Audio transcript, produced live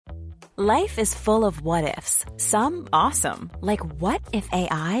Life is full of what-ifs. Some awesome, like what if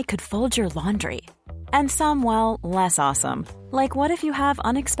AI could fold your laundry? And some, well, less awesome, like what if you have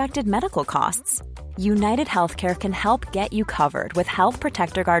unexpected medical costs? United Healthcare can help get you covered with Health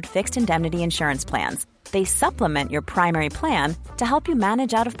Protector Guard fixed indemnity insurance plans. They supplement your primary plan to help you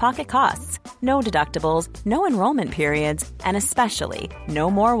manage out-of-pocket costs. No deductibles, no enrollment periods, and especially no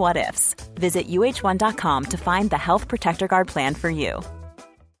more what-ifs. Visit uh1.com to find the Health Protector Guard plan for you.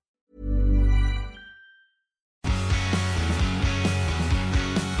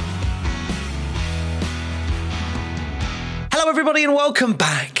 Hello, everybody, and welcome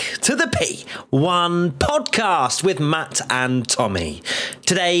back to the P1 podcast with Matt and Tommy.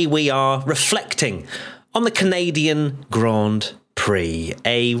 Today, we are reflecting on the Canadian Grand Prix,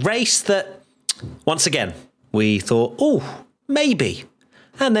 a race that, once again, we thought, oh, maybe.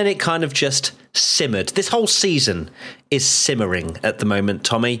 And then it kind of just simmered. This whole season is simmering at the moment,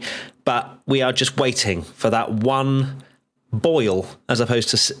 Tommy, but we are just waiting for that one boil, as opposed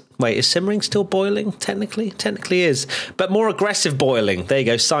to... Wait, is simmering still boiling? Technically is. But more aggressive boiling. There you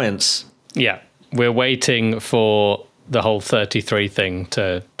go, science. Yeah, we're waiting for the whole 33 thing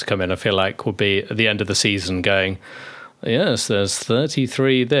to come in. I feel like we'll be at the end of the season going, yes, there's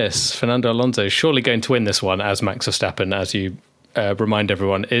 33 this. Fernando Alonso is surely going to win this one, as Max Verstappen, as you remind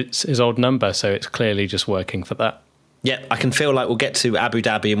everyone. It's his old number, so it's clearly just working for that. Yeah, I can feel like we'll get to Abu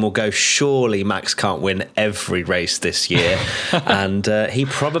Dhabi and we'll go, surely Max can't win every race this year. And he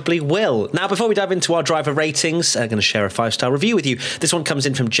probably will. Now, before we dive into our driver ratings, I'm going to share a 5-star review with you. This one comes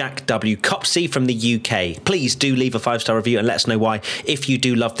in from Jack W. Copsey from the UK. Please do leave a 5-star review and let us know why. If you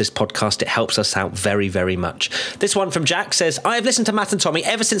do love this podcast, it helps us out very, very much. This one from Jack says, I have listened to Matt and Tommy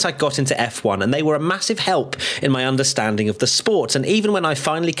ever since I got into F1, and they were a massive help in my understanding of the sport. And even when I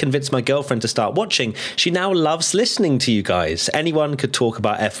finally convinced my girlfriend to start watching, she now loves listening to you guys. Anyone could talk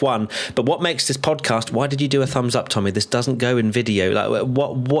about F1, but what makes this podcast? Why did you do a thumbs up, Tommy? This doesn't go in video. Like,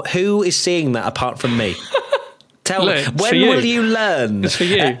 what? Who is seeing that apart from me? Tell me, when will you learn? It's for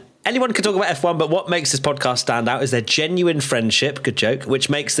you. Anyone can talk about F1, but what makes this podcast stand out is their genuine friendship, good joke, which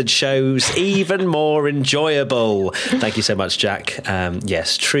makes the shows even more enjoyable. Thank you so much, Jack.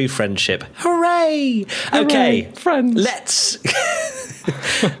 Yes, true friendship. Hooray! Okay, hooray, friends.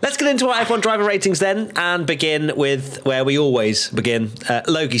 Let's get into our F1 driver ratings then, and begin with where we always begin.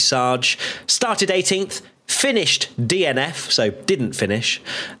 Logie Sarge started 18th, finished DNF, so didn't finish.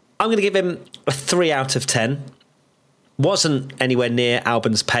 I'm going to give him a 3 out of 10. Wasn't anywhere near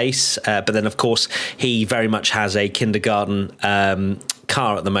Albon's pace, but then, of course, he very much has a kindergarten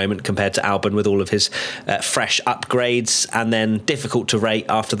car at the moment compared to Albon with all of his fresh upgrades, and then difficult to rate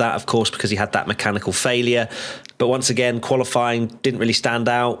after that, of course, because he had that mechanical failure. But once again, qualifying didn't really stand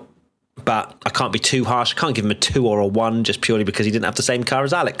out, but I can't be too harsh. I can't give him a 2 or a 1 just purely because he didn't have the same car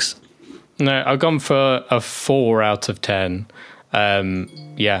as Alex. No, I've gone for a 4 out of 10.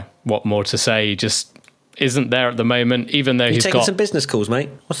 Yeah, what more to say? Just isn't there at the moment, even though he's taking some business calls, mate.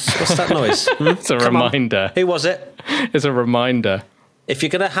 What's that noise? It's a reminder. On. Who was it? It's a reminder. If you're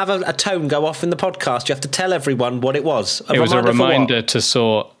going to have a tone go off in the podcast, you have to tell everyone what it was. It was a reminder to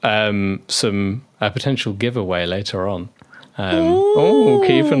sort some potential giveaway later on.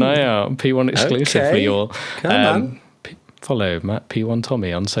 Keep an eye out. P1 exclusive for your... follow Matt P1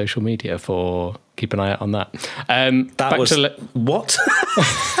 Tommy on social media for... Keep an eye out on that. What?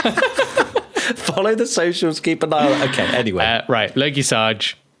 Follow the socials, keep an eye on... Okay, anyway. Right, Logie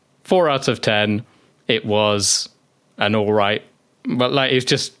Sarge, 4 out of 10. It was an all right... But like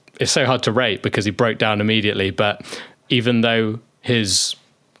it's so hard to rate because he broke down immediately. But even though his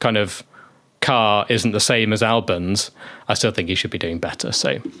kind of car isn't the same as Albon's, I still think he should be doing better.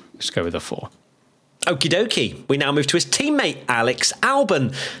 So let's go with a 4. Okie dokie. We now move to his teammate, Alex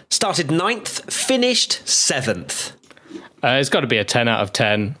Albon. Started 9th, finished 7th. It's got to be a 10 out of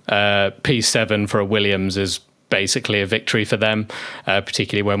 10. P7 for a Williams is basically a victory for them,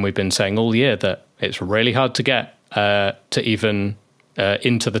 particularly when we've been saying all year that it's really hard to get to even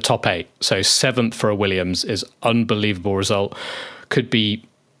into the top 8. So 7th for a Williams is unbelievable result. Could be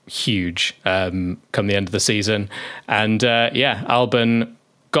huge come the end of the season. And Albon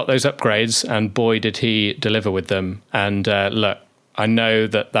got those upgrades, and boy, did he deliver with them. And look, I know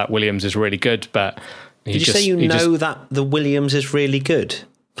that Williams is really good, but... Did you say that the Williams is really good?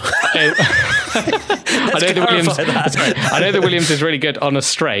 I know the Williams is really good on a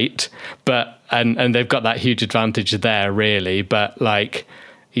straight, but and they've got that huge advantage there, really. But like,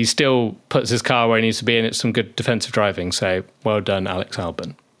 he still puts his car where he needs to be, and it's some good defensive driving. So well done, Alex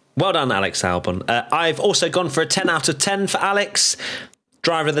Albon. Well done, Alex Albon. I've also gone for a 10 out of 10 for Alex.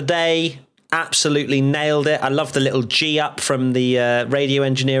 Driver of the day. absolutely nailed it. I love the little G up from the radio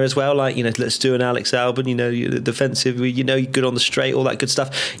engineer as well. Like, let's do an Alex Albon, defensive, you're good on the straight, all that good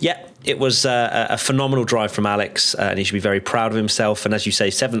stuff. Yeah, it was a phenomenal drive from Alex, and he should be very proud of himself. And as you say,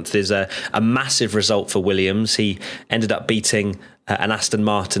 7th is a massive result for Williams. He ended up beating an Aston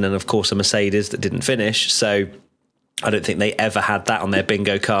Martin and, of course, a Mercedes that didn't finish. So I don't think they ever had that on their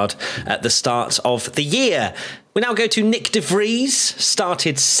bingo card at the start of the year. We now go to Nick de Vries,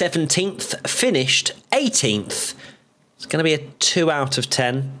 started 17th, finished 18th. It's going to be a 2 out of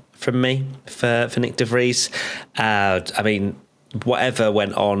 10 from me for Nick de Vries. Whatever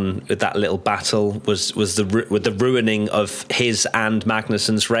went on with that little battle was the ruining of his and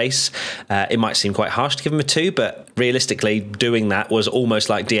Magnussen's race. It might seem quite harsh to give him a 2, but realistically, doing that was almost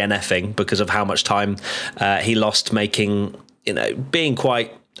like DNFing because of how much time he lost making, being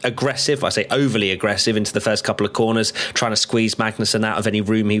quite aggressive. I say overly aggressive into the first couple of corners, trying to squeeze Magnussen out of any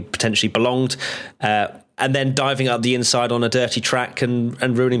room he potentially belonged. And then diving up the inside on a dirty track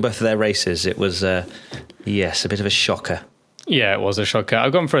and ruining both of their races. It was, a bit of a shocker. Yeah, it was a shocker.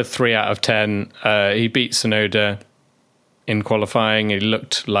 I've gone for a 3 out of 10. He beat Tsunoda in qualifying. He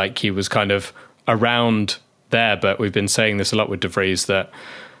looked like he was kind of around there, but we've been saying this a lot with De Vries that,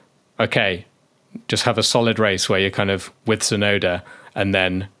 okay, just have a solid race where you're kind of with Tsunoda, and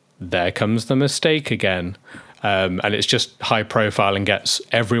then there comes the mistake again. And it's just high profile and gets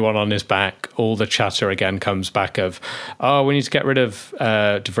everyone on his back. All the chatter again comes back of, we need to get rid of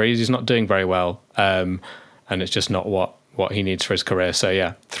De Vries. He's not doing very well. And it's just not what he needs for his career. So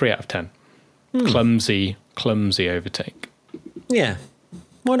yeah, 3 out of 10. Clumsy overtake. Yeah.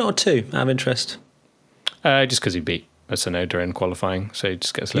 Why not a 2 out of interest? Just because he beat a Tsunoda in qualifying, so he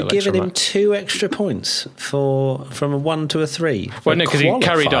just gets a little You're extra giving him 2 extra points from a 1 to a 3. Well, no, because he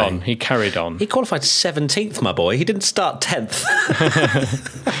carried on. He qualified 17th, my boy. He didn't start 10th.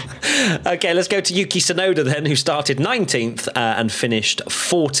 Okay, let's go to Yuki Tsunoda then, who started 19th and finished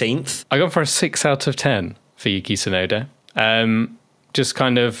 14th. I gone for a 6 out of 10 for Yuki Tsunoda. Just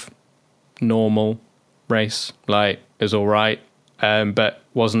kind of normal race. Like, it was all right, but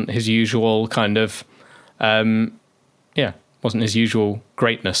wasn't his usual kind of... wasn't his usual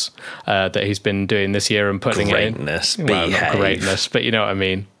greatness that he's been doing this year and putting greatness, it in. Well, not greatness, but you know what I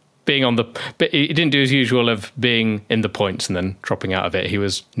mean. But he didn't do his usual of being in the points and then dropping out of it. He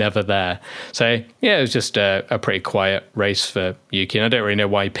was never there. So yeah, it was just a pretty quiet race for Yuki. And I don't really know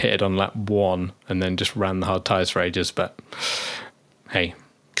why he pitted on lap 1 and then just ran the hard tyres for ages. But hey,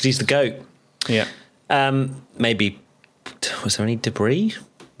 because he's the GOAT. Yeah. Maybe was there any debris?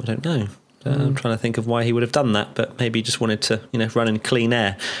 I don't know. I'm trying to think of why he would have done that, but maybe he just wanted to, run in clean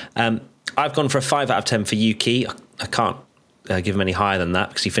air. I've gone for a 5 out of 10 for Yuki. I can't give him any higher than that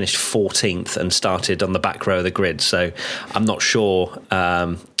because he finished 14th and started on the back row of the grid. So I'm not sure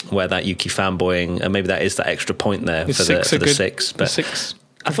where that Yuki fanboying, and maybe that is that extra point there for the 6. But 6.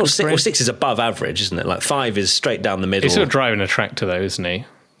 I thought 6 is above average, isn't it? Like 5 is straight down the middle. He's sort of driving a tractor though, isn't he?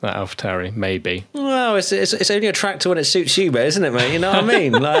 That AlphaTauri, maybe. Well, it's only a tractor when it suits you, mate, isn't it, mate? You know what I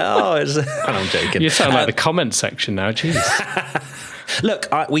mean? I'm joking. You sound like the comment section now, jeez. Look,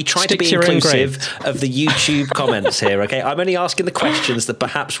 we try to be inclusive of the YouTube comments here, okay? I'm only asking the questions that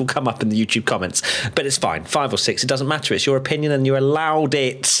perhaps will come up in the YouTube comments, but it's fine. 5 or 6, it doesn't matter. It's your opinion and you're allowed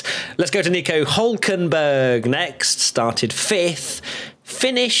it. Let's go to Nico Hülkenberg next. Started 5th,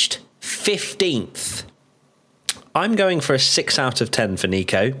 finished 15th. I'm going for a 6 out of 10 for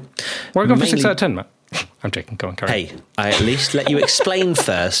Nico. Why are you going for 6 out of 10, Matt? I'm joking. Go on, carry on. Hey, I at least let you explain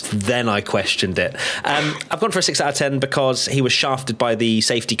first, then I questioned it. I've gone for a 6 out of 10 because he was shafted by the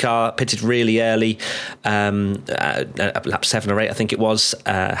safety car, pitted really early, lap 7 or 8, I think it was.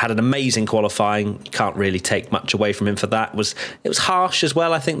 Had an amazing qualifying. Can't really take much away from him for that. It was harsh as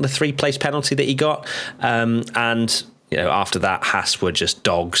well, I think, the 3-place penalty that he got. And after that, Haas were just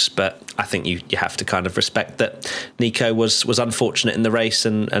dogs. But I think you have to kind of respect that Nico was unfortunate in the race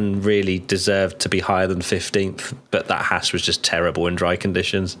and really deserved to be higher than 15th. But that Haas was just terrible in dry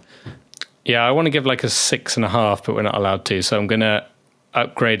conditions. Yeah, I want to give like a 6.5, but we're not allowed to. So I'm going to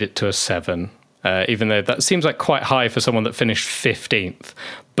upgrade it to a 7, even though that seems like quite high for someone that finished 15th.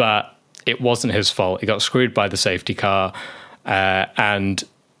 But it wasn't his fault. He got screwed by the safety car and...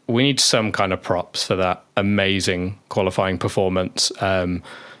 we need some kind of props for that amazing qualifying performance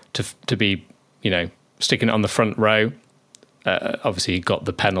to be, sticking it on the front row. Obviously, he got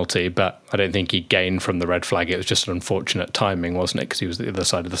the penalty, but I don't think he gained from the red flag. It was just an unfortunate timing, wasn't it? Because he was the other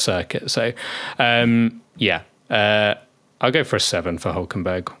side of the circuit. So, I'll go for a 7 for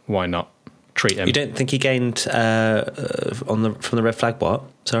Hülkenberg. Why not? Treat him. You don't think he gained from the red flag? What?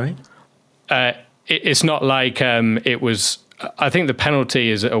 Sorry? It's not like it was I think the penalty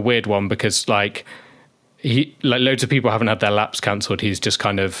is a weird one because loads of people haven't had their laps cancelled. He's just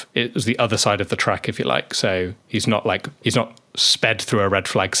it was the other side of the track, if you like. So he's not sped through a red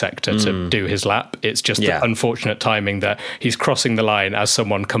flag sector to do his lap. It's just the unfortunate timing that he's crossing the line as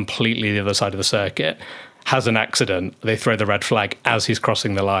someone completely the other side of the circuit has an accident. They throw the red flag as he's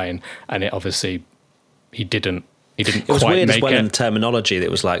crossing the line, and it obviously he didn't. It was weird as well in terminology.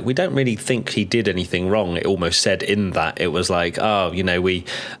 That was like, we don't really think he did anything wrong. It almost said in that it was like, there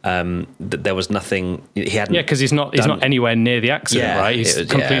was nothing. He hadn't. Yeah, because he's not anywhere near the accident, right? He's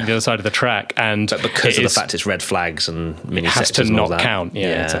completely the other side of the track, but because of the fact it's red flags and mini it has to not count.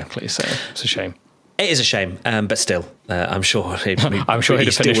 Yeah, exactly. So it's a shame. It is a shame, but still, I'm sure he'd have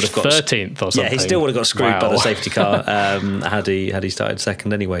finished 13th or something. Yeah, he still would have got screwed by the safety car had he started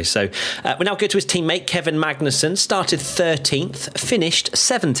second anyway. So we now go to his teammate Kevin Magnussen. Started 13th, finished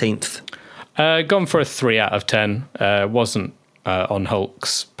 17th. Gone for a 3 out of 10. Wasn't on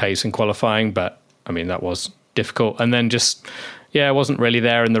Hulk's pace in qualifying, but I mean that was difficult. And then wasn't really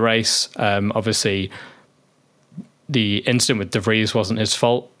there in the race. Obviously, the incident with De Vries wasn't his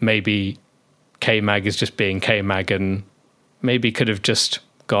fault. Maybe K-Mag is just being K-Mag and maybe could have just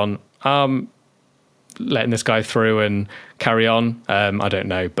gone, letting this guy through and carry on. I don't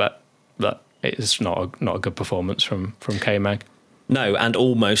know, but it's not a good performance from K-Mag. No, and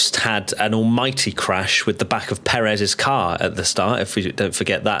almost had an almighty crash with the back of Perez's car at the start, if we don't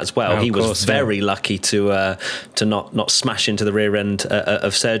forget that as well. He was very lucky to not smash into the rear end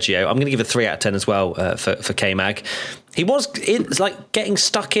of Sergio. I'm going to give a 3 out of 10 as well for K-Mag. He was getting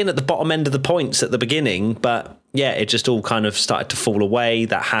stuck in at the bottom end of the points at the beginning, but yeah, it just all kind of started to fall away.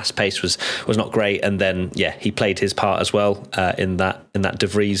 That Haas pace was not great, and then he played his part as well in that De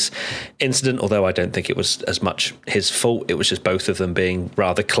Vries incident. Although I don't think it was as much his fault. It was just both of them being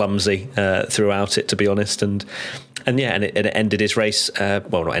rather clumsy throughout it, to be honest. And it ended his race.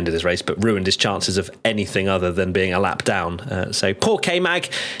 Well, not ended his race, but ruined his chances of anything other than being a lap down. So poor K-Mag.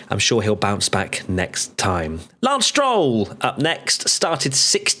 I'm sure he'll bounce back next time. Lance Stroll up next. Started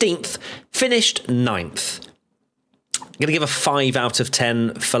 16th, finished 9th. I'm going to give a 5 out of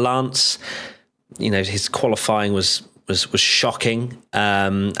 10 for Lance. His qualifying was shocking,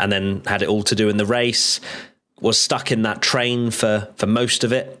 and then had it all to do in the race. Was stuck in that train for most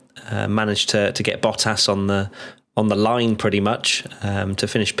of it. Managed to get Bottas on the line pretty much to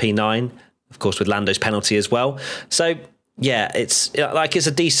finish P9, of course with Lando's penalty as well. So it's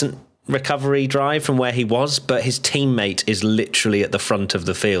a decent recovery drive from where he was, but his teammate is literally at the front of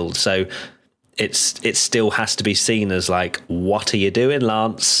the field. So it still has to be seen as like, what are you doing,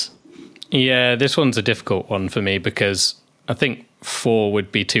 Lance? Yeah, this one's a difficult one for me because I think 4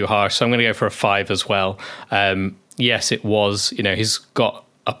 would be too harsh. So I'm going to go for a 5 as well. Yes, it was, he's got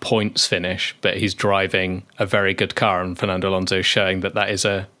a points finish, but he's driving a very good car, and Fernando Alonso is showing that is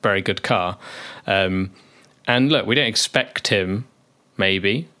a very good car. And look, we don't expect him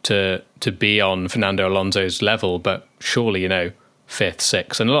maybe to be on Fernando Alonso's level, but surely, 5th,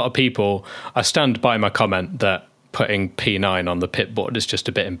 6th. And a lot of people, I stand by my comment that putting P9 on the pit board is just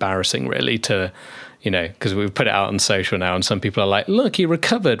a bit embarrassing, really, because we've put it out on social now, and some people are like, look, he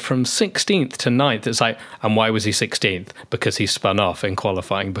recovered from 16th to 9th. It's like, and why was he 16th? Because he spun off in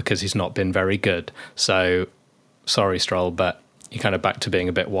qualifying, because he's not been very good. So, sorry, Stroll, but you're kind of back to being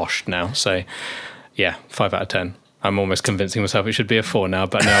a bit washed now. So, 5 out of 10. I'm almost convincing myself it should be a 4 now,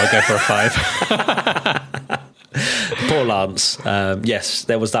 but no, I'll go for a 5. Poor Lance. Yes,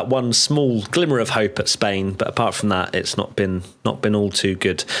 there was that one small glimmer of hope at Spain, but apart from that, it's not been all too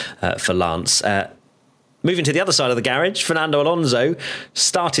good for Lance. Moving to the other side of the garage, Fernando Alonso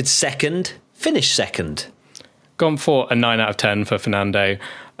started second, finished second. Gone for a 9 out of 10 for Fernando.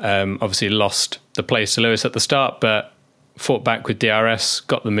 Obviously lost the place to Lewis at the start, but fought back with DRS,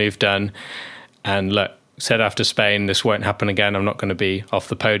 got the move done, and look, said after Spain, this won't happen again. I'm not going to be off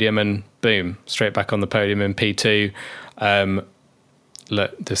the podium, and boom, straight back on the podium in P2.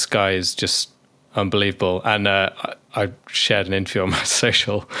 Look, this guy is just unbelievable. And I shared an interview on my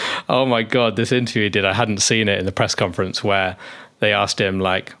social. Oh my God, this interview he did, I hadn't seen it in the press conference, where they asked him,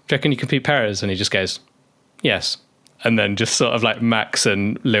 like, do you reckon you can beat Perez? And he just goes, yes. And then just sort of like Max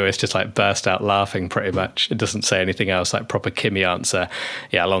and Lewis just like burst out laughing pretty much. It doesn't say anything else, like proper Kimi answer.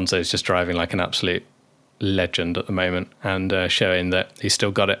 Yeah, Alonso's just driving like an absolute legend at the moment, and showing that he's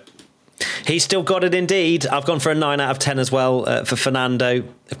still got it. He's still got it indeed. I've gone for a 9 out of 10 as well for Fernando.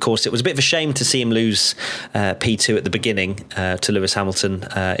 Of course, it was a bit of a shame to see him lose P2 at the beginning to Lewis Hamilton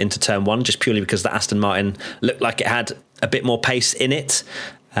into turn 1, just purely because the Aston Martin looked like it had a bit more pace in it.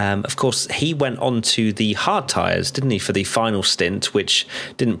 Of course, he went on to the hard tyres, didn't he, for the final stint, which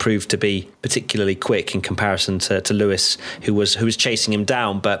didn't prove to be particularly quick in comparison to Lewis, who was chasing him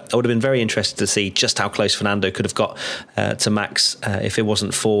down. But I would have been very interested to see just how close Fernando could have got to Max if it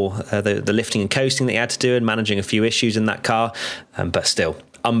wasn't for the lifting and coasting that he had to do and managing a few issues in that car. But still,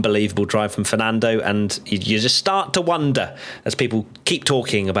 unbelievable drive from Fernando, and you just start to wonder as people keep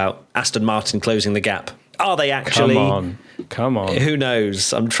talking about Aston Martin closing the gap. Are they actually? Come on. Who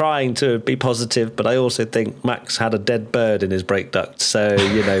knows? I'm trying to be positive, but I also think Max had a dead bird in his brake duct, so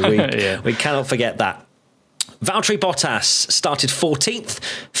we cannot forget that. Valtteri Bottas started 14th,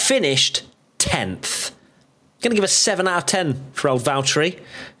 finished 10th. Going to give a 7 out of 10 for old Valtteri.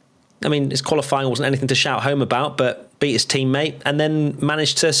 I mean, his qualifying wasn't anything to shout home about, but beat his teammate and then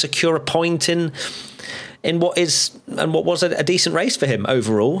managed to secure a point in what was a decent race for him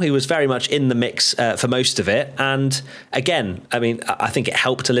overall. He was very much in the mix for most of it. And again, I mean, I think it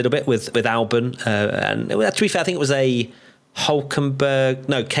helped a little bit with Albon. And to be fair, I think it was a Hulkenberg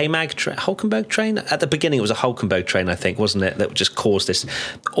train. At the beginning, it was a Hulkenberg train, I think, wasn't it? That just caused this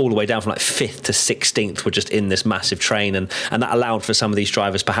all the way down from like 5th to 16th were just in this massive train. And that allowed for some of these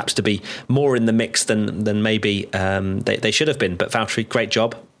drivers perhaps to be more in the mix than maybe they should have been. But Valtteri, great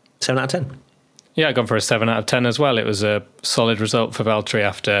job. 7 out of 10. Yeah, I've gone for a 7 out of 10 as well. It was a solid result for Valtteri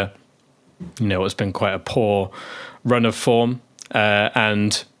after, what's been quite a poor run of form.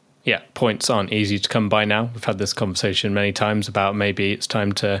 And yeah, points aren't easy to come by now. We've had this conversation many times about maybe it's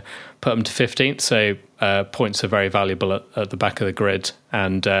time to put them to 15th. So points are very valuable at the back of the grid.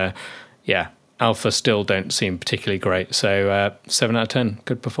 And Alpha still don't seem particularly great. So 7 out of 10,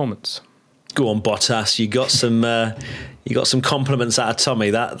 good performance. Go on, Bottas. You got some compliments out of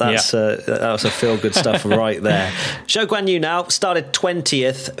Tommy. That was a feel good stuff right there. Zhou Guanyu now started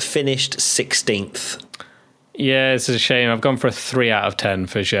 20th, finished 16th. Yeah, it's a shame. I've gone for a 3 out of 10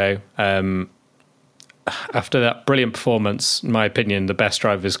 for Zhou. After that brilliant performance, in my opinion, the best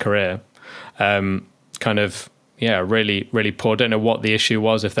drive of his career. Really, really poor. Don't know what the issue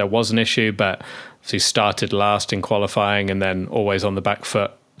was, if there was an issue, but he started last in qualifying and then always on the back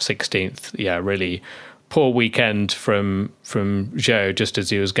foot. 16th, really poor weekend from Zhou, just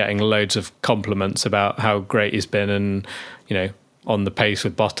as he was getting loads of compliments about how great he's been and on the pace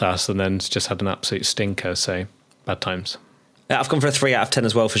with Bottas, and then just had an absolute stinker. So bad times. I've gone for a 3 out of 10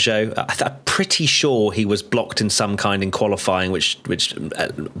 as well for Zhou. I'm pretty sure he was blocked in some kind in qualifying, which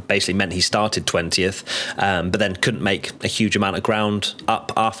basically meant he started 20th, but then couldn't make a huge amount of ground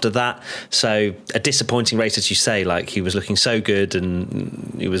up after that. So a disappointing race, as you say. Like, he was looking so good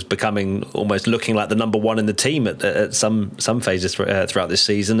and he was becoming almost looking like the number one in the team at some phases throughout this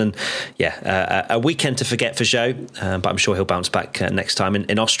season. And a weekend to forget for Zhou, but I'm sure he'll bounce back next time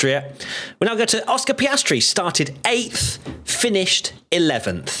in Austria. We now go to Oscar Piastri, started 8th, finished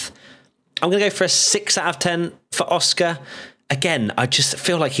 11th. I'm going to go for a 6 out of 10 for Oscar. Again, I just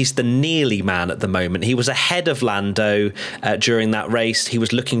feel like he's the nearly man at the moment. He was ahead of Lando during that race. He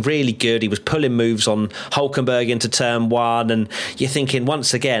was looking really good. He was pulling moves on Hulkenberg into turn 1. And you're thinking,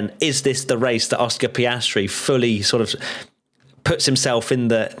 once again, is this the race that Oscar Piastri fully sort of puts himself in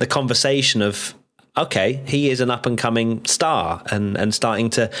the conversation of, okay, he is an up-and-coming star and starting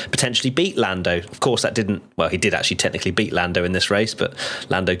to potentially beat Lando. Of course, he did actually technically beat Lando in this race, but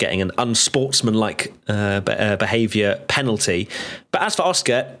Lando getting an unsportsmanlike behaviour penalty. But as for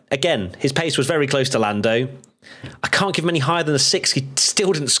Oscar, again, his pace was very close to Lando. I can't give him any higher than a 6. He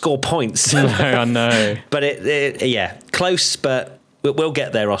still didn't score points. No, I know. But close, but we'll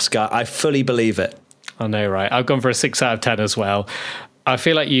get there, Oscar. I fully believe it. I know, right? I've gone for a 6 out of 10 as well. I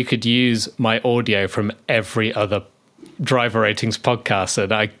feel like you could use my audio from every other driver ratings podcast,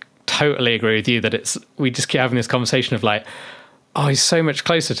 and I totally agree with you that we just keep having this conversation of like, oh, he's so much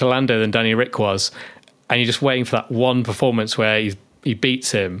closer to Lando than Danny Ric was, and you're just waiting for that one performance where he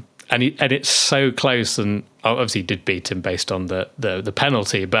beats him, and it's so close, and obviously he did beat him based on the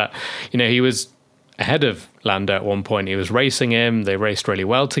penalty, but he was ahead of Lando at one point. He was racing him. They raced really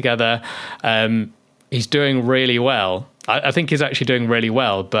well together. He's doing really well. I think he's actually doing really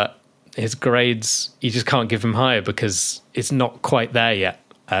well, but his grades, you just can't give him higher because it's not quite there yet.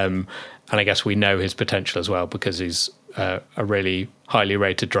 And I guess we know his potential as well because he's a really highly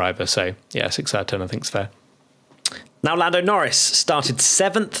rated driver. So, 6 out of 10 I think is fair. Now Lando Norris started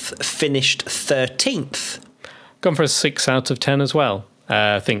 7th, finished 13th. Gone for a 6 out of 10 as well.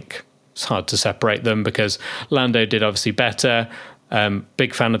 I think it's hard to separate them because Lando did obviously better.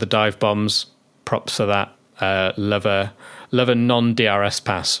 Big fan of the dive bombs. Props for that. Love a non-DRS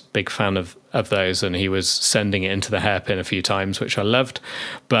pass. Big fan of those, and he was sending it into the hairpin a few times, which I loved.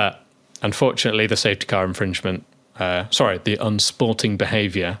 But unfortunately, the safety car infringement the unsporting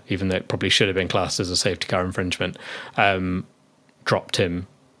behaviour, even though it probably should have been classed as a safety car infringement, dropped him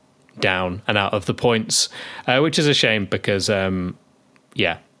down and out of the points, which is a shame because,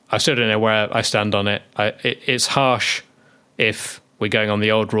 I still don't know where I stand on it. It's harsh if we're going on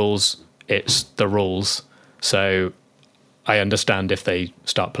the old rules. It's the rules. So I understand if they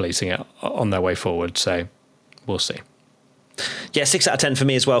start policing it on their way forward. So we'll see. Yeah, 6 out of 10 for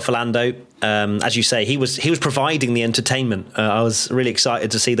me as well for Lando. As you say, he was providing the entertainment. I was really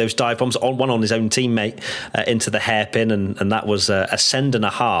excited to see those dive bombs, one on his own teammate into the hairpin, and that was a send and a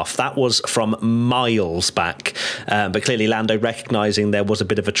half. That was from miles back. But clearly Lando recognising there was a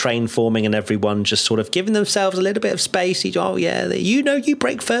bit of a train forming and everyone just sort of giving themselves a little bit of space. You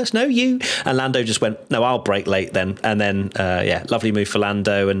brake first, no, you. And Lando just went, no, I'll brake late then. And then, lovely move for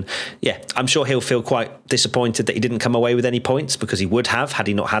Lando. And I'm sure he'll feel quite disappointed that he didn't come away with any points, because he would have had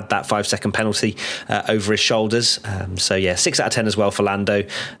he not had that 5-second penalty over his shoulders. 6 out of 10 as well for Lando.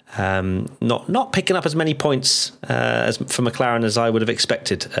 Not picking up as many points as for McLaren as I would have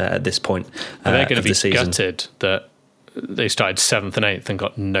expected at this point. They're going to be gutted that they started 7th and 8th and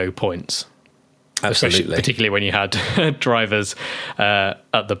got no points. Absolutely, particularly when you had drivers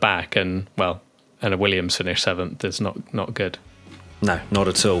at the back, and a Williams finished 7th is not good. No, not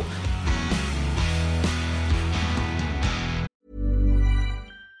at all.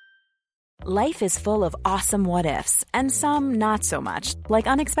 Life is full of awesome what-ifs, and some not so much, like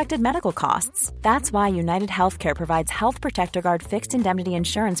unexpected medical costs. That's why United Healthcare provides Health Protector Guard fixed indemnity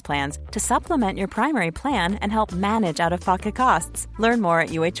insurance plans to supplement your primary plan and help manage out-of-pocket costs. Learn more at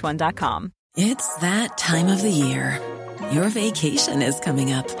uh1.com. It's that time of the year. Your vacation is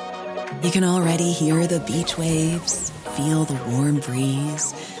coming up. You can already hear the beach waves, feel the warm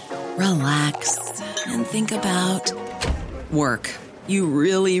breeze, relax, and think about work. You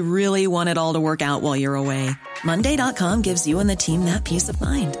really, really want it all to work out while you're away. Monday.com gives you and the team that peace of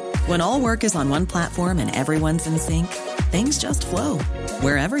mind. When all work is on one platform and everyone's in sync, things just flow.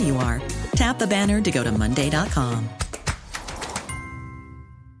 Wherever you are, tap the banner to go to Monday.com.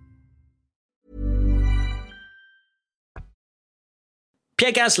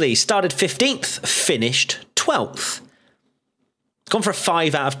 Pierre Gasly started 15th, finished 12th. Gone for a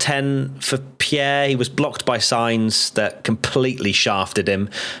 5 out of 10 for Pierre. He was blocked by signs that completely shafted him.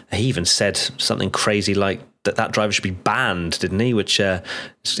 He even said something crazy like that driver should be banned, didn't he? Which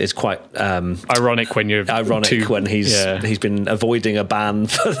is quite ironic when when he's been avoiding a ban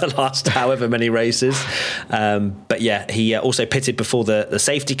for the last however many races. He also pitted before the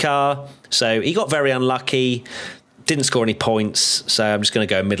safety car, so he got very unlucky. Didn't score any points, so I'm just going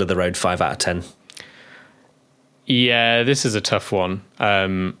to go middle of the road, 5 out of 10. Yeah, this is a tough one.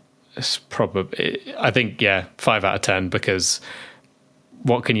 It's probably, I think, 5 out of 10, because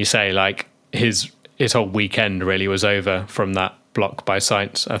what can you say? Like, his whole weekend really was over from that block by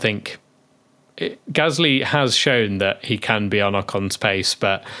Sainz. I think Gasly has shown that he can be on Ocon's pace,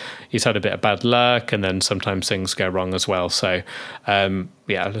 but he's had a bit of bad luck, and then sometimes things go wrong as well. So,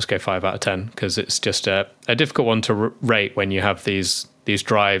 let's go 5 out of 10, because it's just a difficult one to rate when you have these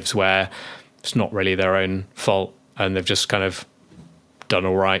drives where it's not really their own fault and they've just kind of done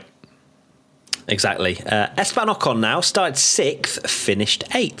all right. Exactly. Esteban Ocon now started 6th, finished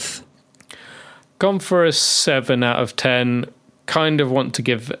 8th. Gone for a 7 out of 10. Kind of want to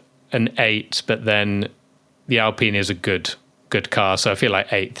give an 8, but then the Alpine is a good car, so I feel like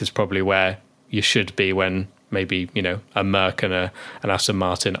 8th is probably where you should be when maybe, a Merc and an Aston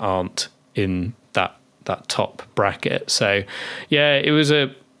Martin aren't in that top bracket. So, it was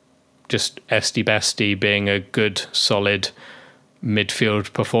just Esty Bestie being a good, solid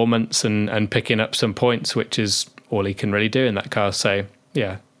midfield performance and picking up some points, which is all he can really do in that car. So,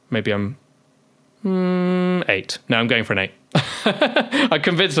 maybe I'm 8. No, I'm going for an 8. I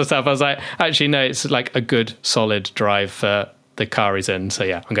convinced myself. I was like, actually, no, it's like a good, solid drive for the car he's in. So,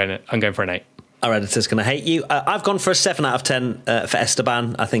 I'm going for an 8. Our editor's going to hate you. I've gone for a 7 out of 10 for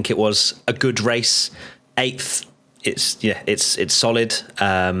Esteban. I think it was a good race. 8th. It's solid.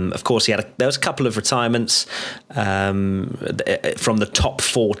 Of course, there was a couple of retirements from the top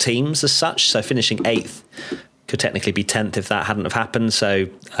 4 teams as such. So finishing 8th could technically be 10th if that hadn't have happened. So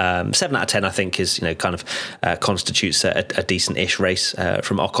 7 out of 10, I think, is constitutes a decent-ish race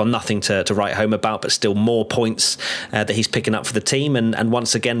from Ocon. Nothing to write home about, but still more points that he's picking up for the team, and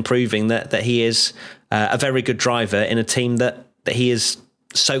once again proving that he is a very good driver in a team that he is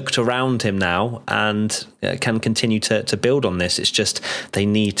soaked around him now, and can continue to build on this. It's just they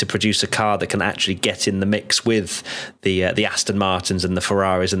need to produce a car that can actually get in the mix with the Aston Martins and the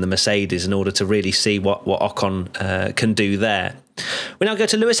Ferraris and the Mercedes in order to really see what Ocon can do there. We now go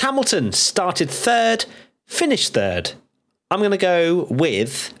to Lewis Hamilton. Started 3rd, finished third. I'm going to go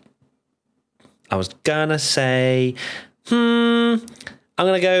with, I was going to say, I'm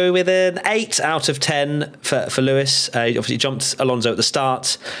going to go with an 8 out of 10 for Lewis. He obviously jumped Alonso at the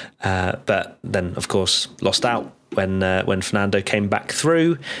start, but then, of course, lost out when Fernando came back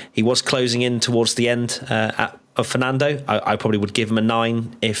through. He was closing in towards the end of Fernando. I probably would give him a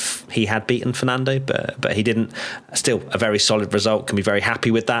 9 if he had beaten Fernando, but he didn't. Still, a very solid result. Can be very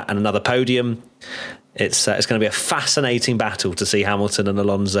happy with that, and another podium. It's going to be a fascinating battle to see Hamilton and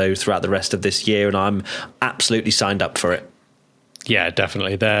Alonso throughout the rest of this year, and I'm absolutely signed up for it. Yeah,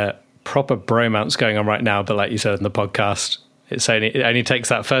 definitely. They're proper bromance going on right now, but like you said in the podcast, it only takes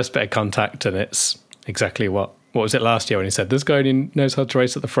that first bit of contact, and it's exactly what was it last year when he said, this guy only knows how to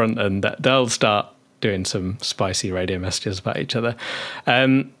race at the front, and that they'll start doing some spicy radio messages about each other.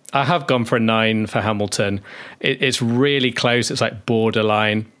 I have gone for a 9 for Hamilton. It's really close. It's like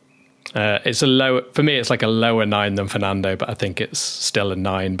borderline. It's a low for me. It's like a lower 9 than Fernando, but I think it's still a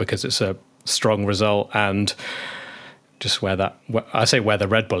 9 because it's a strong result, and just where the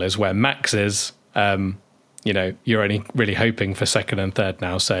Red Bull is, where Max is. You're only really hoping for second and third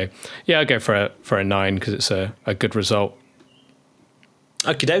now. So yeah, I'll go for a 9 because it's a good result.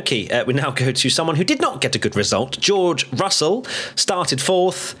 Okie dokie. We now go to someone who did not get a good result. George Russell started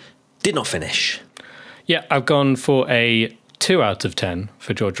 4th, did not finish. Yeah, I've gone for a 2 out of 10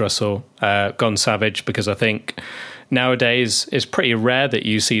 for George Russell. Gone savage because I think nowadays it's pretty rare that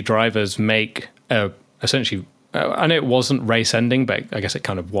you see drivers make essentially. I know it wasn't race ending, but I guess it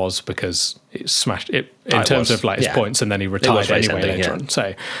kind of was because it smashed it in terms of like his points, and then he retired anyway later on.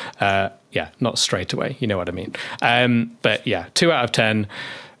 So not straight away. You know what I mean? But yeah, 2 out of 10.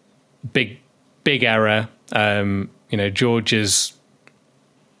 Big error. George is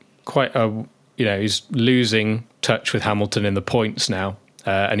quite he's losing touch with Hamilton in the points now,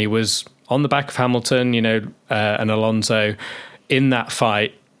 and he was on the back of Hamilton, and Alonso in that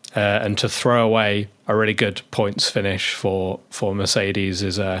fight, and to throw away a really good points finish for Mercedes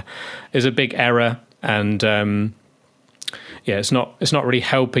is a big error, and it's not really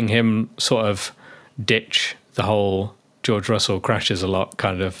helping him sort of ditch the whole George Russell crashes a lot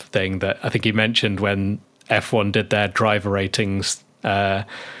kind of thing that I think he mentioned when F1 did their driver ratings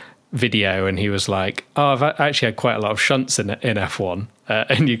video, and he was like, I've actually had quite a lot of shunts in F1,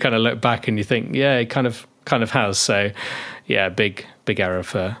 and you kind of look back and you think, yeah, he kind of has. So yeah, big error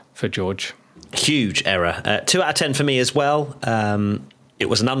for George. Huge error. 2 out of 10 for me as well. It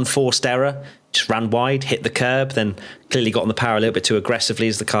was an unforced error. Just ran wide, hit the curb, then clearly got on the power a little bit too aggressively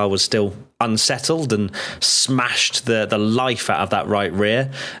as the car was still unsettled, and smashed the life out of that right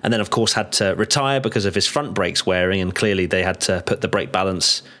rear. And then, of course, had to retire because of his front brakes wearing, and clearly they had to put the brake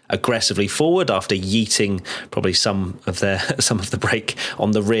balance aggressively forward after yeeting probably some of the brake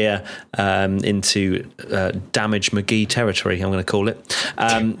on the rear into damage McGee territory, I'm going to call it.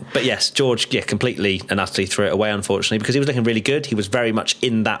 But yes, George, completely and utterly threw it away, unfortunately, because he was looking really good. He was very much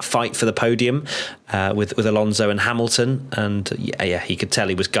in that fight for the podium with Alonso and Hamilton, and he could tell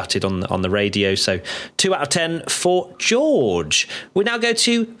he was gutted on the radio. So 2 out of 10 for George. We now go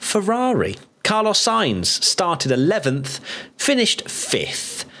to Ferrari. Carlos Sainz started 11th, finished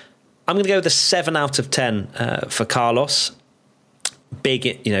 5th. I'm going to go with a 7 out of 10 for Carlos. Big,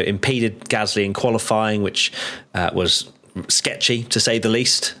 impeded Gasly in qualifying, which was sketchy to say the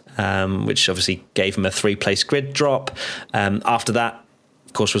least, which obviously gave him a 3-place grid drop. After that,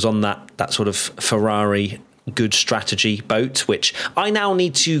 of course, was on that sort of Ferrari good strategy boat, which I now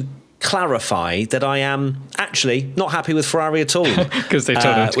need to clarify that I am actually not happy with Ferrari at all because they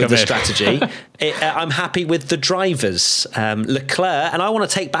told him to with the strategy. I'm happy with the drivers. Leclerc, and I want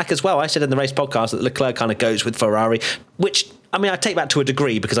to take back as well, I said in the race podcast that Leclerc kind of goes with Ferrari, which I take back to a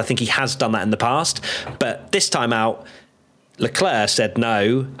degree because I think he has done that in the past, but this time out Leclerc said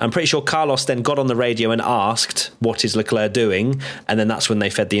no. I'm pretty sure Carlos then got on the radio and asked, what is Leclerc doing? And then that's when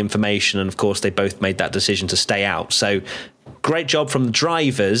they fed the information, and of course they both made that decision to stay out. So great job from the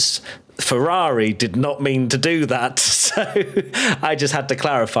drivers. Ferrari did not mean to do that, so I just had to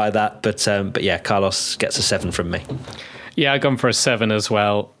clarify that. But yeah, Carlos gets a 7 from me. Yeah, I've gone for a 7 as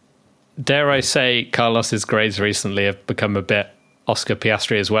well. Dare I say, Carlos's grades recently have become a bit Oscar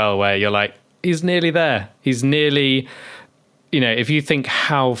Piastri as well, where you're like, he's nearly there. He's nearly, if you think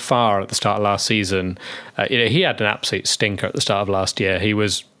how far at the start of last season, he had an absolute stinker at the start of last year. He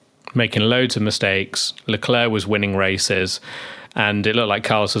was making loads of mistakes. Leclerc was winning races, and it looked like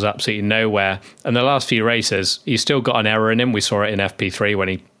Carlos was absolutely nowhere. And the last few races, he's still got an error in him. We saw it in FP3 when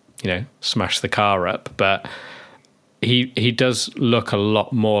he, smashed the car up. But he does look a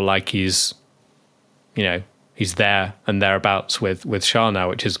lot more like he's there and thereabouts with Charles now,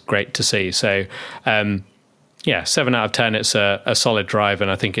 which is great to see. So, Yeah, 7 out of 10. It's a solid drive,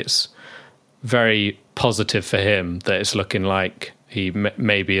 and I think it's very positive for him that it's looking like he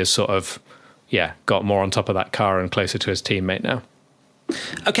maybe has sort of, got more on top of that car and closer to his teammate now.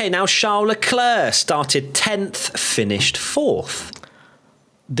 Okay, now Charles Leclerc started 10th, finished 4th.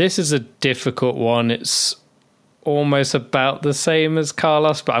 This is a difficult one. It's almost about the same as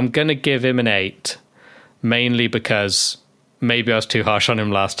Carlos, but I'm going to give him an 8, mainly because maybe I was too harsh on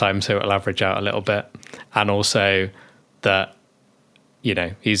him last time, so it'll average out a little bit. And also that,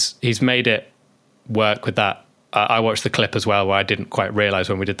 he's made it work with that. I watched the clip as well where I didn't quite realise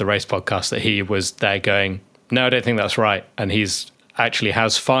when we did the race podcast that he was there going, no, I don't think that's right. And he's actually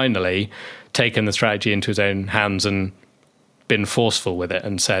has finally taken the strategy into his own hands and been forceful with it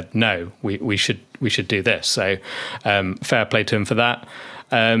and said, no, we should do this. So fair play to him for that.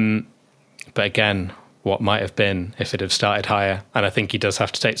 But again, what might have been if it had started higher. And I think he does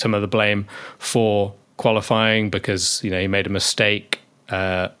have to take some of the blame for qualifying because, he made a mistake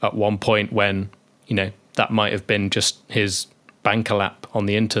at one point when, that might have been just his banker lap on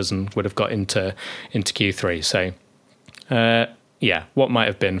the Inters and would have got into Q3. So, what might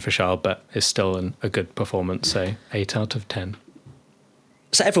have been for Charles, but it's still a good performance. So 8 out of 10.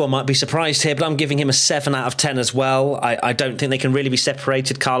 So everyone might be surprised here, but I'm giving him a 7 out of 10 as well. I don't think they can really be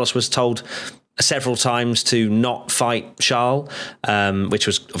separated. Carlos was told several times to not fight Charles, which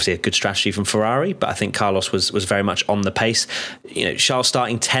was obviously a good strategy from Ferrari, but I think Carlos was very much on the pace. Charles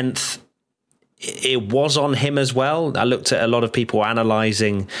starting 10th, it was on him as well. I looked at a lot of people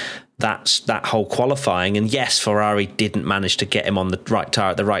analysing that whole qualifying, and yes, Ferrari didn't manage to get him on the right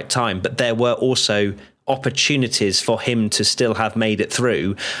tire at the right time, but there were also opportunities for him to still have made it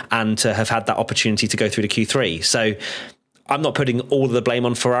through and to have had that opportunity to go through to Q3. So I'm not putting all of the blame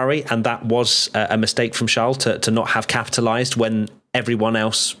on Ferrari, and that was a mistake from Charles to not have capitalised when everyone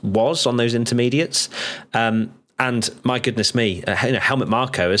else was on those intermediates. And my goodness me, Helmut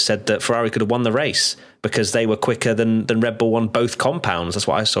Marko has said that Ferrari could have won the race because they were quicker than Red Bull on both compounds. That's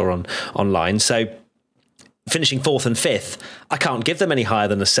what I saw online. So finishing 4th and 5th, I can't give them any higher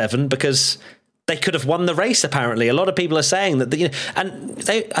than a 7 because they could have won the race, apparently. A lot of people are saying that,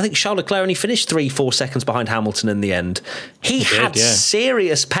 I think Charles Leclerc only finished 3-4 seconds behind Hamilton in the end. He had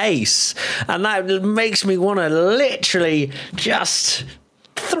serious pace, and that makes me want to literally just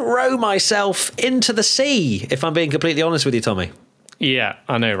throw myself into the sea, if I'm being completely honest with you, Tommy. Yeah,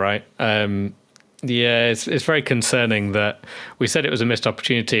 I know, right? It's very concerning that we said it was a missed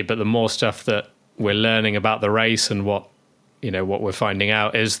opportunity, but the more stuff that we're learning about the race and what we're finding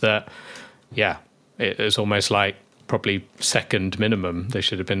out is that, it is almost like probably second minimum. They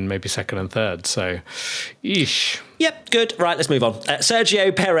should have been maybe second and third. So, eesh. Yep, good. Right, let's move on.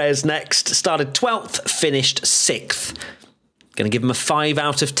 Sergio Perez next. Started 12th, finished 6th. Going to give him a 5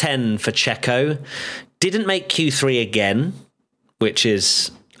 out of 10 for Checo. Didn't make Q3 again, which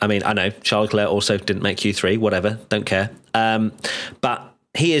is, I know Charles Leclerc also didn't make Q3, whatever, don't care. But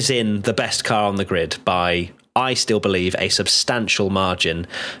he is in the best car on the grid by, I still believe, a substantial margin.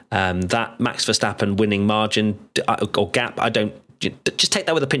 That Max Verstappen winning margin or gap, just take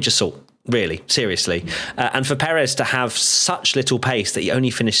that with a pinch of salt, really, seriously. And for Perez to have such little pace that he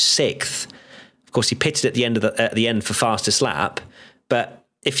only finished 6th, of course, he pitted at the end for fastest lap. But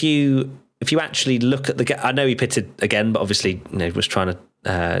if you actually look at the gap, I know he pitted again, but obviously was trying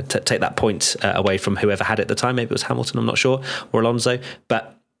to take that point away from whoever had it at the time. Maybe it was Hamilton, I'm not sure, or Alonso.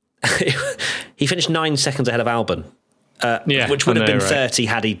 But he finished 9 seconds ahead of Albon, which would have been 30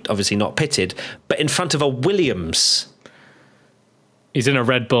 had he obviously not pitted. But in front of a Williams. He's in a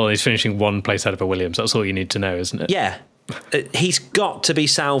Red Bull. He's finishing 1 place out of a Williams. That's all you need to know, isn't it? Yeah. He's got to be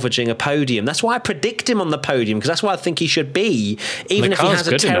salvaging a podium. That's why I predict him on the podium, because that's why I think he should be, even if he has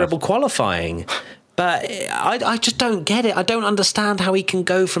a terrible qualifying. But I just don't get it. I don't understand how he can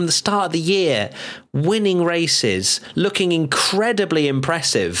go from the start of the year, winning races, looking incredibly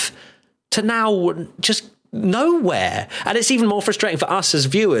impressive, to now just nowhere. And it's even more frustrating for us as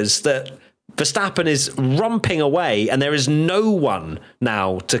viewers that Verstappen is romping away and there is no one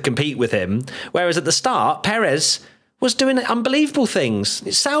now to compete with him. Whereas at the start, Perez was doing unbelievable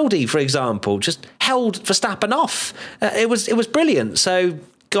things. Saudi, for example, just held Verstappen off. It was brilliant. So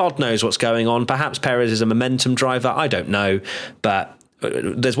God knows what's going on. Perhaps Perez is a momentum driver. I don't know. But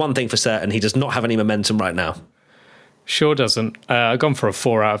there's one thing for certain. He does not have any momentum right now. Sure doesn't. I've gone for a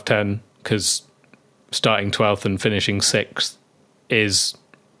 4 out of 10 because starting 12th and finishing 6th is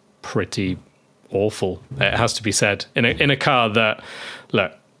pretty awful. It has to be said. In a car that,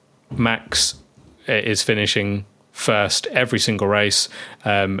 look, Max is finishing first every single race,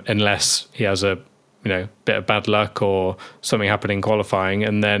 unless he has a bit of bad luck or something happened in qualifying,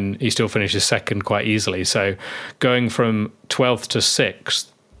 and then he still finishes second quite easily. So going from 12th to 6th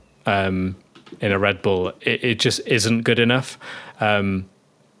in a Red Bull, it just isn't good enough. And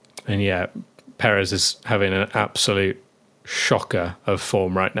yeah, Perez is having an absolute shocker of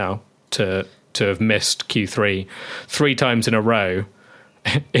form right now to have missed Q3 3 times in a row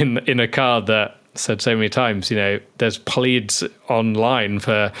in a car that said so many times, there's pleads online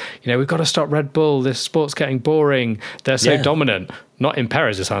for, we've got to stop Red Bull. This sport's getting boring. They're so dominant. Not in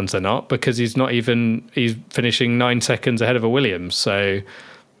Perez's hands, they're not, because he's finishing 9 seconds ahead of a Williams. So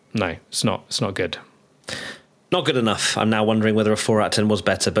no, it's not good. Not good enough. I'm now wondering whether a 4 out of 10 was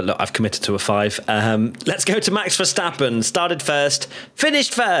better, but look, I've committed to a 5. Let's go to Max Verstappen. Started first,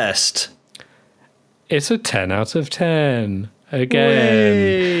 finished first. It's a 10 out of 10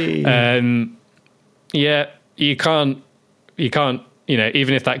 again. Yeah, you can't,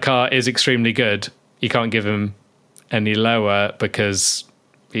 even if that car is extremely good, you can't give him any lower because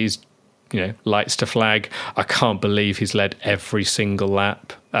he's, lights to flag. I can't believe he's led every single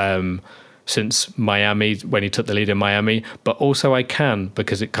lap since Miami, when he took the lead in Miami, but also I can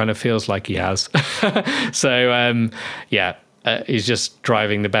because it kind of feels like he has. So, he's just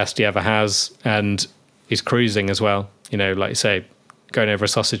driving the best he ever has, and he's cruising as well. Like you say, going over a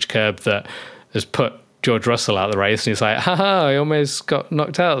sausage curb that has put George Russell out of the race, and he's like, haha, I almost got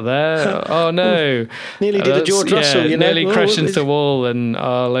knocked out there. Oh no. Nearly did a George Russell, nearly crashed into the wall, and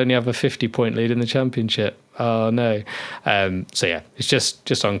I'll only have a 50-point lead in the championship. Oh no. So yeah, it's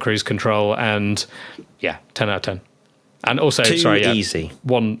just on cruise control, and 10 out of 10. And also, easy.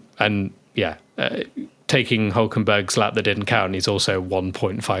 Taking Hulkenberg's lap that didn't count, he's also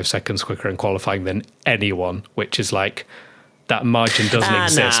 1.5 seconds quicker in qualifying than anyone, which is like, that margin doesn't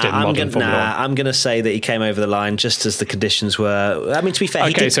exist in modern Formula 1. I'm going to say that he came over the line just as the conditions were. I mean, to be fair,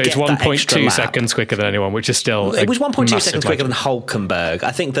 he did so get it's that extra 1.2 lap. seconds quicker than anyone, which is still It was 1.2 seconds quicker than Hulkenberg.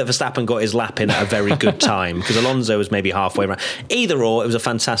 I think that Verstappen got his lap in at a very good time because Alonso was maybe halfway around. Either or, it was a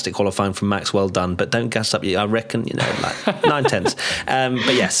fantastic qualifying from Max. Well done, but don't gas up. I reckon, like 9 tenths.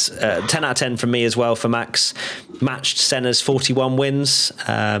 But yes, 10 out of 10 from me as well for Max. Matched Senna's 41 wins.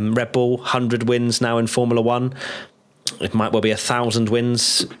 Red Bull 100 wins now in Formula 1. It might well be 1,000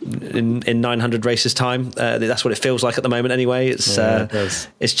 wins in 900 races time. That's what it feels like at the moment. Anyway, it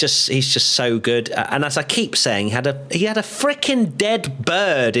he's just so good. And as I keep saying, he had a freaking dead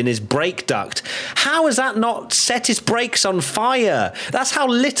bird in his brake duct. How has that not set his brakes on fire? That's how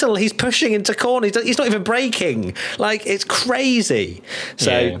little he's pushing into corners. He's not even braking. Like, it's crazy.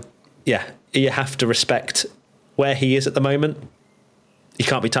 So yeah, you have to respect where he is at the moment. He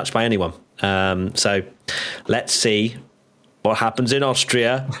can't be touched by anyone. So let's see what happens in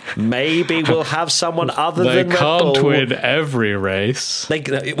Austria. Maybe we'll have someone other than Red Bull. They can't win every race.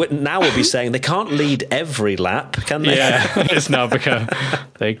 Now we'll be saying they can't lead every lap, can they? Yeah, it's now become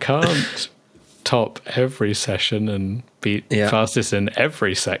they can't top every session and beat fastest in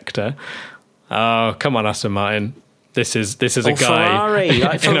every sector. Oh, come on, Aston Martin. This is a guy Ferrari,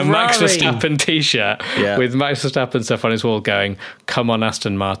 in a Max Verstappen t-shirt with Max Verstappen stuff on his wall going, come on,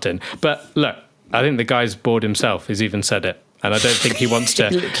 Aston Martin. But look, I think the guy's bored himself. He's even said it. And I don't think he wants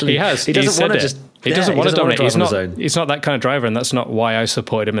to. He has. He doesn't want to just. He doesn't want to dominate. He's not that kind of driver, and that's not why I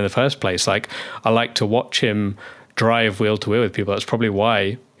supported him in the first place. Like, I like to watch him drive wheel to wheel with people. That's probably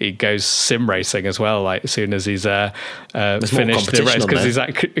why he goes sim racing as well. Like, as soon as he's finished the race, because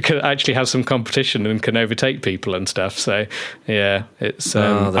he actually has some competition and can overtake people and stuff. So yeah, it's.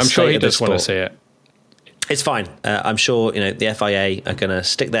 I'm sure he does want to see it. It's fine. I'm sure the FIA are going to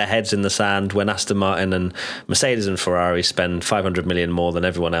stick their heads in the sand when Aston Martin and Mercedes and Ferrari spend 500 million more than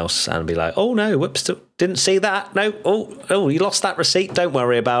everyone else and be like, oh no, whoops, didn't see that. No, oh, you lost that receipt. Don't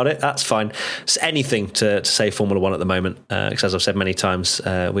worry about it. That's fine. It's anything to save Formula One at the moment. Because as I've said many times,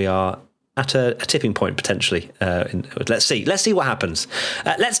 we are at a tipping point potentially. Let's see what happens.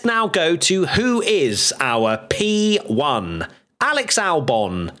 Let's now go to who is our P1. Alex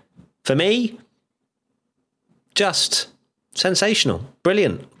Albon. For me, just sensational,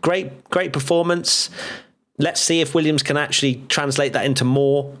 brilliant, great performance. Let's see if Williams can actually translate that into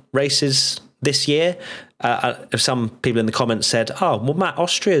more races this year. Some people in the comments said, "Oh, well, Matt,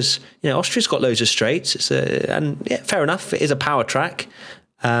 Austria's got loads of straights." Fair enough. It is a power track,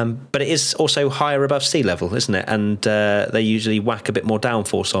 but it is also higher above sea level, isn't it? And they usually whack a bit more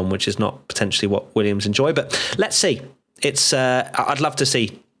downforce on, which is not potentially what Williams enjoy. But let's see. It's I'd love to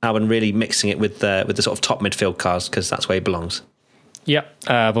see Albon really mixing it with the sort of top midfield cars, because that's where he belongs. Yep,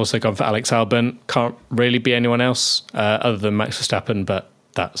 I've also gone for Alex Albon. Can't really be anyone else other than Max Verstappen, but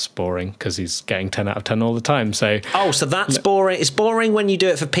that's boring because he's getting 10 out of 10 all the time. So that's boring. It's boring when you do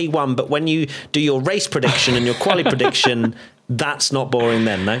it for P1, but when you do your race prediction and your quali prediction, that's not boring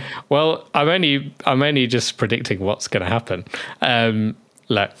then, no? Well, I'm only just predicting what's going to happen.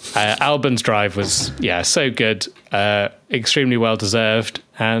 Look, Albon's drive was so good, extremely well deserved,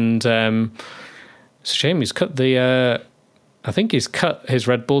 and it's a shame he's cut I think he's cut his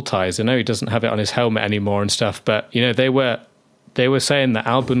Red Bull tyres. I know he doesn't have it on his helmet anymore and stuff, but they were saying that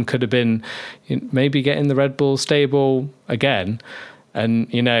Albon could have been maybe getting the Red Bull stable again. And,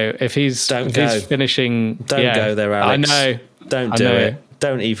 if he's finishing... Don't go there, Alex. I know. Don't do it.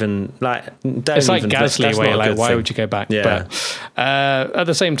 Don't even... It's like Gasly, where you're like, why would you go back? Yeah. But at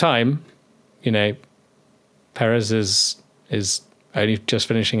the same time, Perez is only just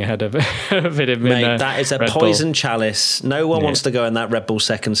finishing ahead of him. Mate, that is a poison chalice. No one wants to go in that Red Bull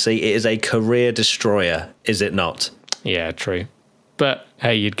second seat. It is a career destroyer, is it not? Yeah, true. But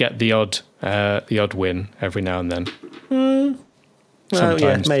hey, you'd get the odd win every now and then. Well,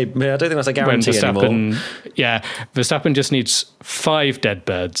 yeah, maybe. I don't think that's a guarantee anymore. Yeah, Verstappen just needs 5 dead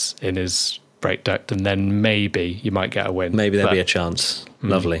birds in his brake duct, and then maybe you might get a win. Maybe there'll be a chance.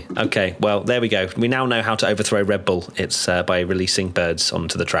 Lovely. Okay, well, there we go. We now know how to overthrow Red Bull. It's by releasing birds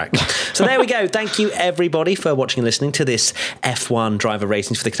onto the track. So there we go. Thank you, everybody, for watching and listening to this F1 driver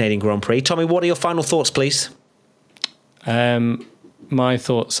ratings for the Canadian Grand Prix. Tommy, what are your final thoughts, please? My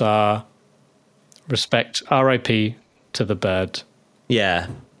thoughts are respect, RIP to the bird. Yeah.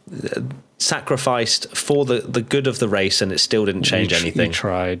 Sacrificed for the good of the race, and it still didn't change anything. We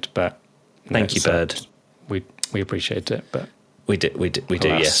tried, but... Thank you, bird. We appreciate it, but... We do,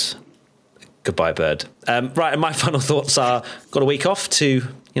 yes. Goodbye, bird. Right, and my final thoughts are, got a week off to,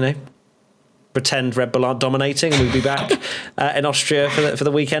 pretend Red Bull aren't dominating, and we'll be back in Austria for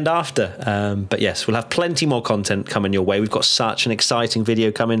the weekend after. But yes, we'll have plenty more content coming your way. We've got such an exciting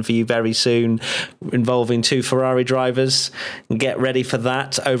video coming for you very soon involving 2 Ferrari drivers. Get ready for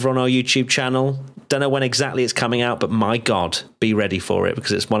that over on our YouTube channel. Don't know when exactly it's coming out, but my God, be ready for it,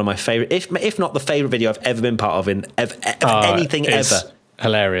 because it's one of my favourite, if not the favourite video I've ever been part of in anything ever.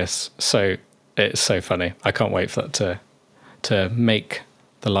 Hilarious. So it's so funny. I can't wait for that to make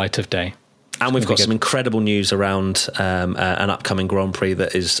the light of day. And we've got some incredible news around an upcoming Grand Prix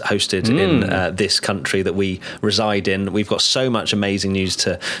that is hosted in this country that we reside in. We've got so much amazing news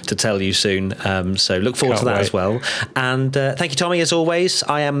to tell you soon. So look forward to that as well. And thank you, Tommy, as always.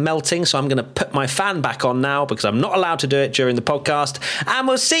 I am melting, so I'm going to put my fan back on now because I'm not allowed to do it during the podcast. And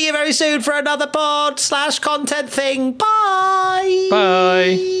we'll see you very soon for another pod/content thing. Bye.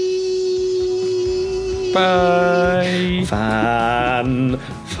 Bye. Bye. Fan.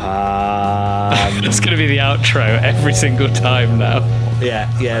 It's going to be the outro every single time now. Yeah,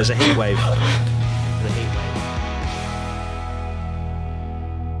 there's a heat wave.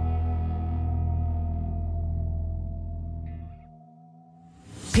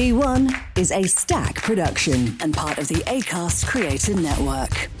 P1 is a Stack production and part of the Acast Creator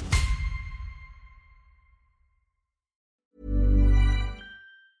Network.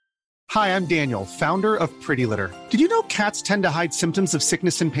 Hi, I'm Daniel, founder of Pretty Litter. Did you know cats tend to hide symptoms of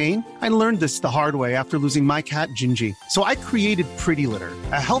sickness and pain? I learned this the hard way after losing my cat, Gingy. So I created Pretty Litter,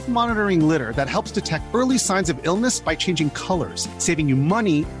 a health monitoring litter that helps detect early signs of illness by changing colors, saving you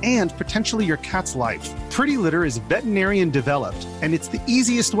money and potentially your cat's life. Pretty Litter is veterinarian developed, and it's the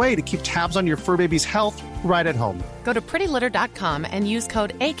easiest way to keep tabs on your fur baby's health right at home. Go to prettylitter.com and use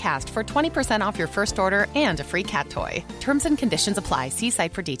code ACAST for 20% off your first order and a free cat toy. Terms and conditions apply. See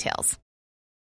site for details.